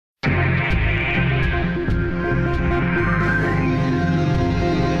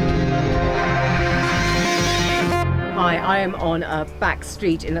I am on a back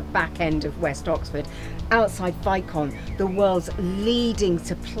street in the back end of West Oxford, outside Vicon, the world's leading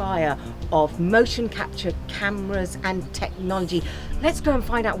supplier of motion capture cameras and technology. Let's go and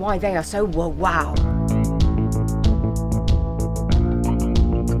find out why they are so wow.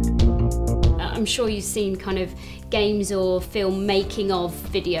 I'm sure you've seen kind of games or film making of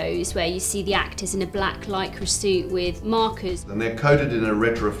videos where you see the actors in a black lycra suit with markers. And they're coated in a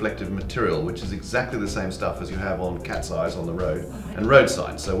retroreflective material, which is exactly the same stuff as you have on cat's eyes on the road and road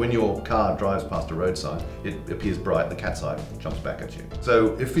signs. So when your car drives past a road sign, it appears bright, the cat's eye jumps back at you.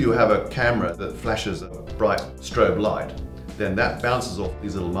 So if you have a camera that flashes a bright strobe light, then that bounces off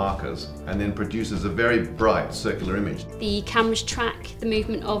these little markers and then produces a very bright circular image. The cameras track the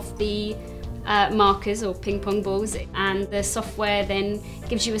movement of the markers or ping pong balls, and the software then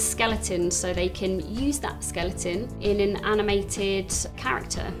gives you a skeleton so they can use that skeleton in an animated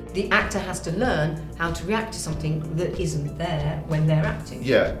character. The actor has to learn how to react to something that isn't there when they're acting.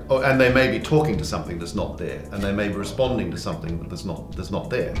 Yeah, and they may be talking to something that's not there, and they may be responding to something that's not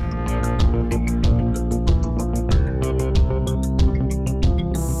there.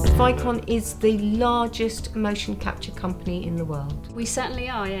 Vicon is the largest motion capture company in the world. We certainly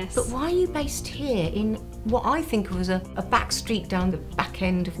are, yes. But why are you based here in what I think was a back street down the back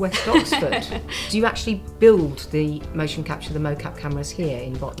end of West Oxford? Do you actually build the motion capture, the mocap cameras here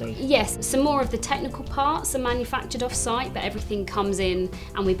in Botley? Yes, some more of the technical parts are manufactured off-site, but everything comes in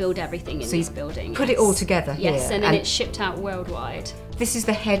and we build everything in this building. Put it all together here? Yes, and then it's shipped out worldwide. This is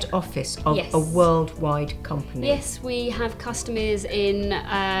the head office of a worldwide company? Yes, we have customers in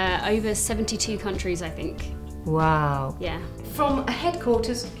over 72 countries, I think. Wow. Yeah. From a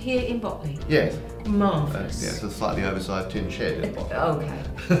headquarters here in Botley? Yes. Marvellous. Yeah, it's a slightly oversized tin shed in Botley. Okay.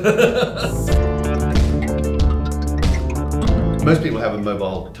 Most people have a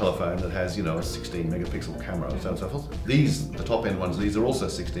mobile telephone that has, you know, a 16 megapixel camera and so on and so forth. These, the top end ones, these are also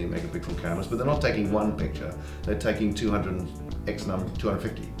 16 megapixel cameras, but they're not taking one picture. They're taking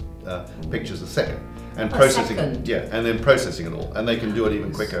 250 pictures a second. And processing it, yeah, and then processing it all. And they can do it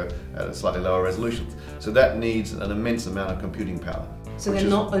even quicker at a slightly lower resolution. So that needs an immense amount of computing power. So they're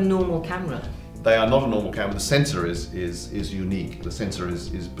not a normal camera? They are not a normal camera. The sensor is unique. The sensor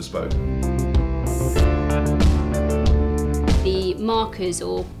is bespoke. The markers,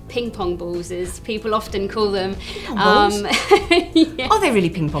 or ping pong balls as people often call them. Ping pong balls? Yeah. Are they really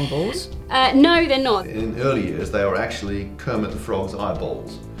ping pong balls? No, they're not. In early years, they were actually Kermit the Frog's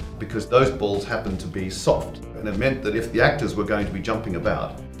eyeballs, because those balls happened to be soft, and it meant that if the actors were going to be jumping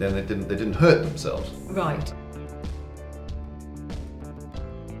about, then they didn't hurt themselves. Right.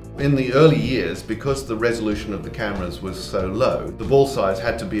 In the early years, because the resolution of the cameras was so low, the ball size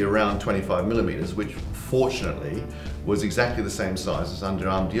had to be around 25 millimeters, which fortunately was exactly the same size as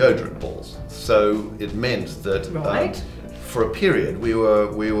underarm deodorant balls. So it meant that for a period we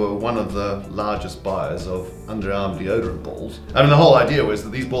were one of the largest buyers of underarm deodorant balls. I mean, the whole idea was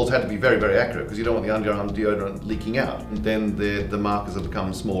that these balls had to be very, very accurate because you don't want the underarm deodorant leaking out. And then the markers have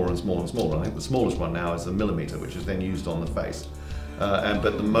become smaller and smaller and smaller. I think the smallest one now is a millimeter, which is then used on the face.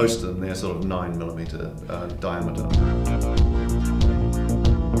 But the most of them, they're sort of 9 millimeter diameter.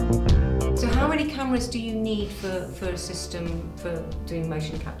 So how many cameras do you need for a system for doing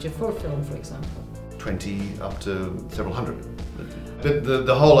motion capture for a film, for example? 20 up to several hundred. But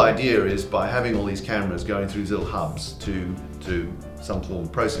the whole idea is, by having all these cameras going through these little hubs to some form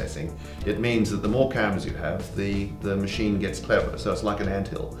of processing, it means that the more cameras you have, the machine gets cleverer. So it's like an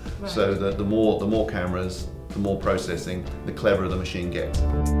anthill. Right. So that the more cameras, the more processing, the cleverer the machine gets.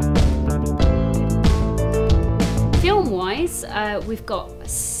 Film-wise, we've got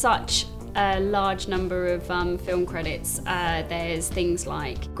such a large number of film credits. There's things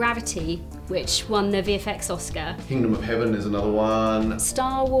like Gravity, which won the VFX Oscar. Kingdom of Heaven is another one.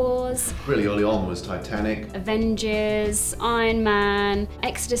 Star Wars. Really early on was Titanic. Avengers, Iron Man,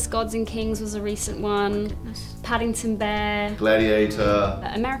 Exodus Gods and Kings was a recent one. Paddington Bear. Gladiator.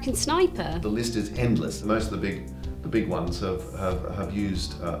 American Sniper. The list is endless. Most of the big ones have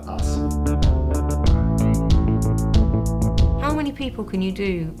used us. How many people can you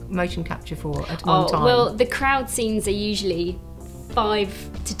do motion capture for at one time? Well, the crowd scenes are usually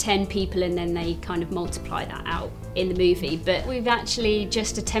 5 to 10 people, and then they kind of multiply that out in the movie. But we've actually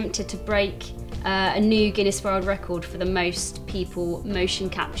just attempted to break a new Guinness World Record for the most people motion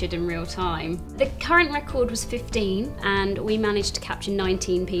captured in real time. The current record was 15, and we managed to capture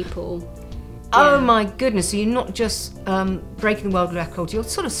 19 people. Oh my goodness, so you're not just breaking the world record, you're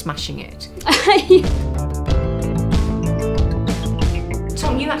sort of smashing it.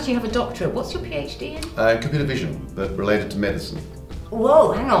 Tom, you actually have a doctorate. What's your PhD in? Computer vision, but related to medicine.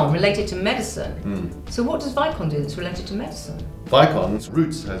 Whoa, hang on, related to medicine. So what does Vicon do that's related to medicine? Vicon's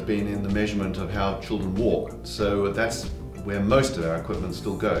roots has been in the measurement of how children walk, so that's where most of our equipment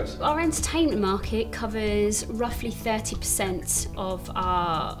still goes. Our entertainment market covers roughly 30% of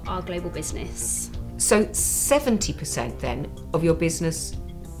our global business. So 70% then of your business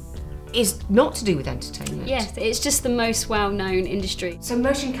is not to do with entertainment? Yes, it's just the most well-known industry. So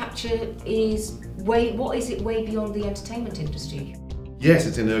motion capture is way beyond the entertainment industry? Yes,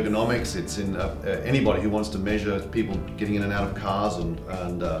 it's in ergonomics, it's in anybody who wants to measure people getting in and out of cars and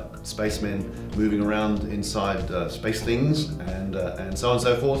spacemen moving around inside space things and so on and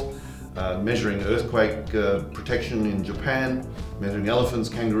so forth. Measuring earthquake protection in Japan, measuring elephants,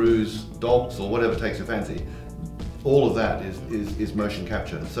 kangaroos, dogs, or whatever takes your fancy. All of that is motion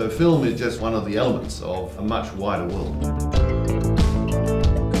capture. So film is just one of the elements of a much wider world.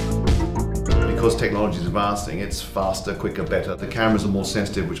 Because technology is advancing, it's faster, quicker, better. The cameras are more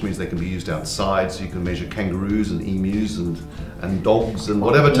sensitive, which means they can be used outside, so you can measure kangaroos and emus and dogs and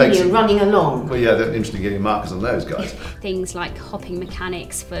whatever takes you. Running along. Well, yeah, that's interesting getting markers on those guys. Things like hopping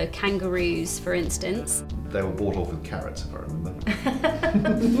mechanics for kangaroos, for instance. They were bought off with carrots, if I remember.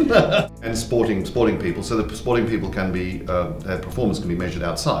 And sporting people, so the sporting people can be, their performance can be measured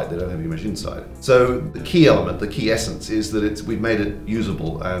outside, they don't have to be measured inside. So the key element, the key essence is that we've made it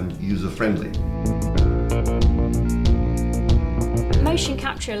usable and user-friendly. Motion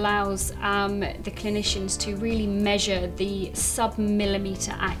capture allows the clinicians to really measure the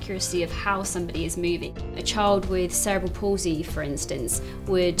sub-millimetre accuracy of how somebody is moving. A child with cerebral palsy, for instance,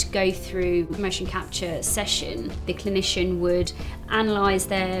 would go through a motion capture session. The clinician would analyse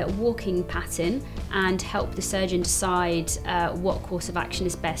their walking pattern and help the surgeon decide what course of action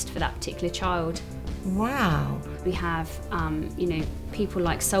is best for that particular child. Wow. We have, people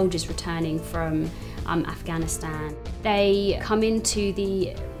like soldiers returning from Afghanistan. They come into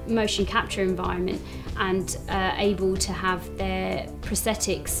the motion capture environment and are able to have their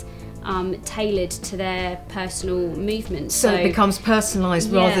prosthetics tailored to their personal movements. So it becomes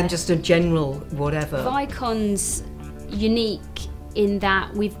personalised rather than just a general whatever. Vicon's unique in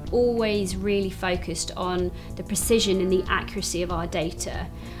that we've always really focused on the precision and the accuracy of our data.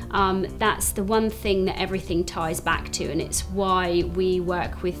 That's the one thing that everything ties back to, and it's why we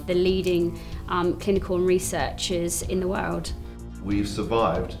work with the leading clinical and researchers in the world. We've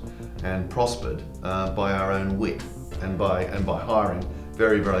survived and prospered by our own wit and by hiring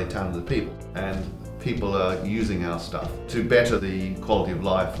very, very talented people. And people are using our stuff to better the quality of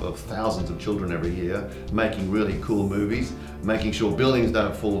life of thousands of children every year, making really cool movies, making sure buildings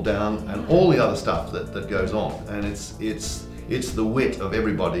don't fall down, and all the other stuff that goes on. And it's the wit of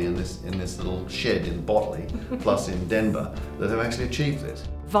everybody in this little shed in Botley, plus in Denver, that have actually achieved this.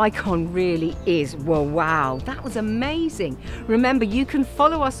 Vicon really is WAWOW. That was amazing. Remember, you can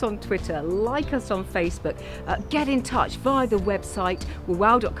follow us on Twitter, like us on Facebook, get in touch via the website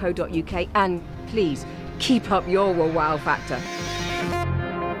wawow.co.uk, and please keep up your WAWOW factor.